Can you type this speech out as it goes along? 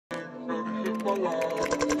Hey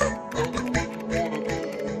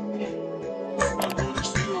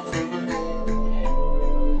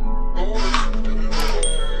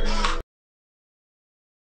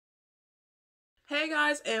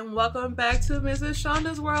guys, and welcome back to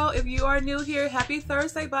Mz.Shunda's World. If you are new here, happy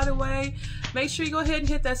Thursday, by the way. Make sure you go ahead and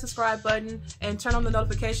hit that subscribe button and turn on the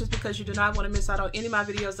notifications because you do not want to miss out on any of my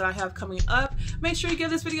videos that I have coming up. Make sure you give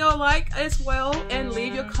this video a like as well and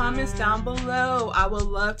leave your comments down below. I would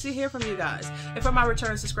love to hear from you guys. And for my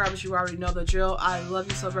return subscribers, you already know the drill. I love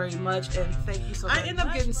you so very much and thank you so much. I ended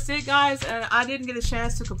up getting sick, guys, and I didn't get a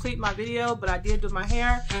chance to complete my video, but I did do my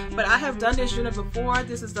hair. But I have done this unit before.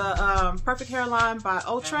 This is the Perfect Hairline by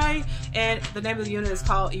Outre, and the name of the unit is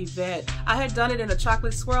called Yvette. I had done it in a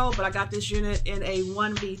chocolate swirl, but I got this unit in a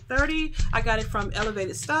 1B30. I got it from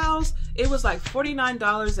Elevated Styles. It was like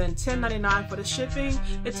 $49 and $10.99 for the shipping.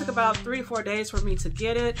 It took about 3 to 4 days for me to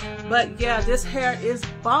get it, but yeah, this hair is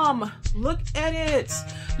bomb. Look at it.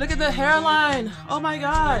 Look at the hairline. Oh my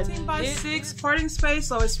god. 14x6 parting space,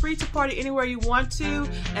 so it's free to party anywhere you want to.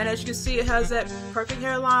 And as you can see, it has that perfect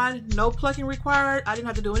hairline, no plucking required. I didn't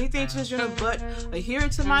have to do anything to this unit but adhere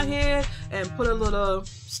it to my head and put a little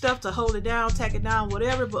stuff to hold it down, tack it down,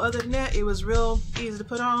 whatever. But other than that, it was real easy to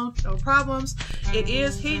put on, no problems. It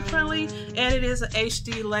is heat friendly and it is an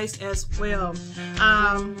HD lace as well.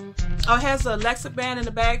 It has a Alexa band in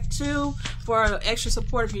the back too for extra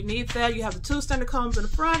support if you need that. You have the 2 standard combs in the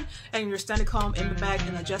front and your standard comb in the back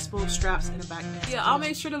and adjustable straps in the back. Yeah, I'll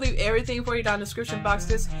make sure to leave everything for you down in the description box.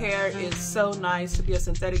 This hair is so nice to be a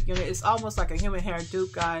synthetic unit. It's almost like a human hair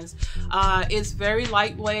dupe, guys. It's very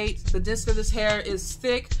lightweight. The density of this hair is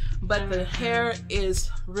thick, but the hair is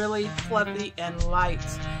really fluffy and light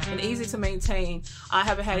and easy to maintain. I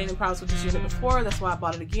haven't had any problems with this unit before. That's why I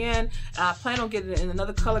bought it again. I plan on getting it in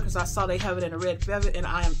another color because I saw they have it in a red velvet and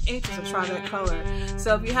I am anxious to try that color.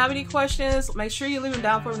 So if you have any questions, make sure you leave them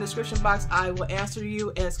down for me in the description box. I will answer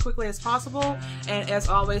you as quickly as possible. And as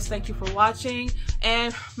always, thank you for watching.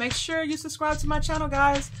 And make sure you subscribe to my channel,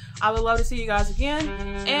 guys. I would love to see you guys again.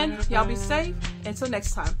 And y'all be safe. Until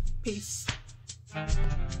next time. Peace.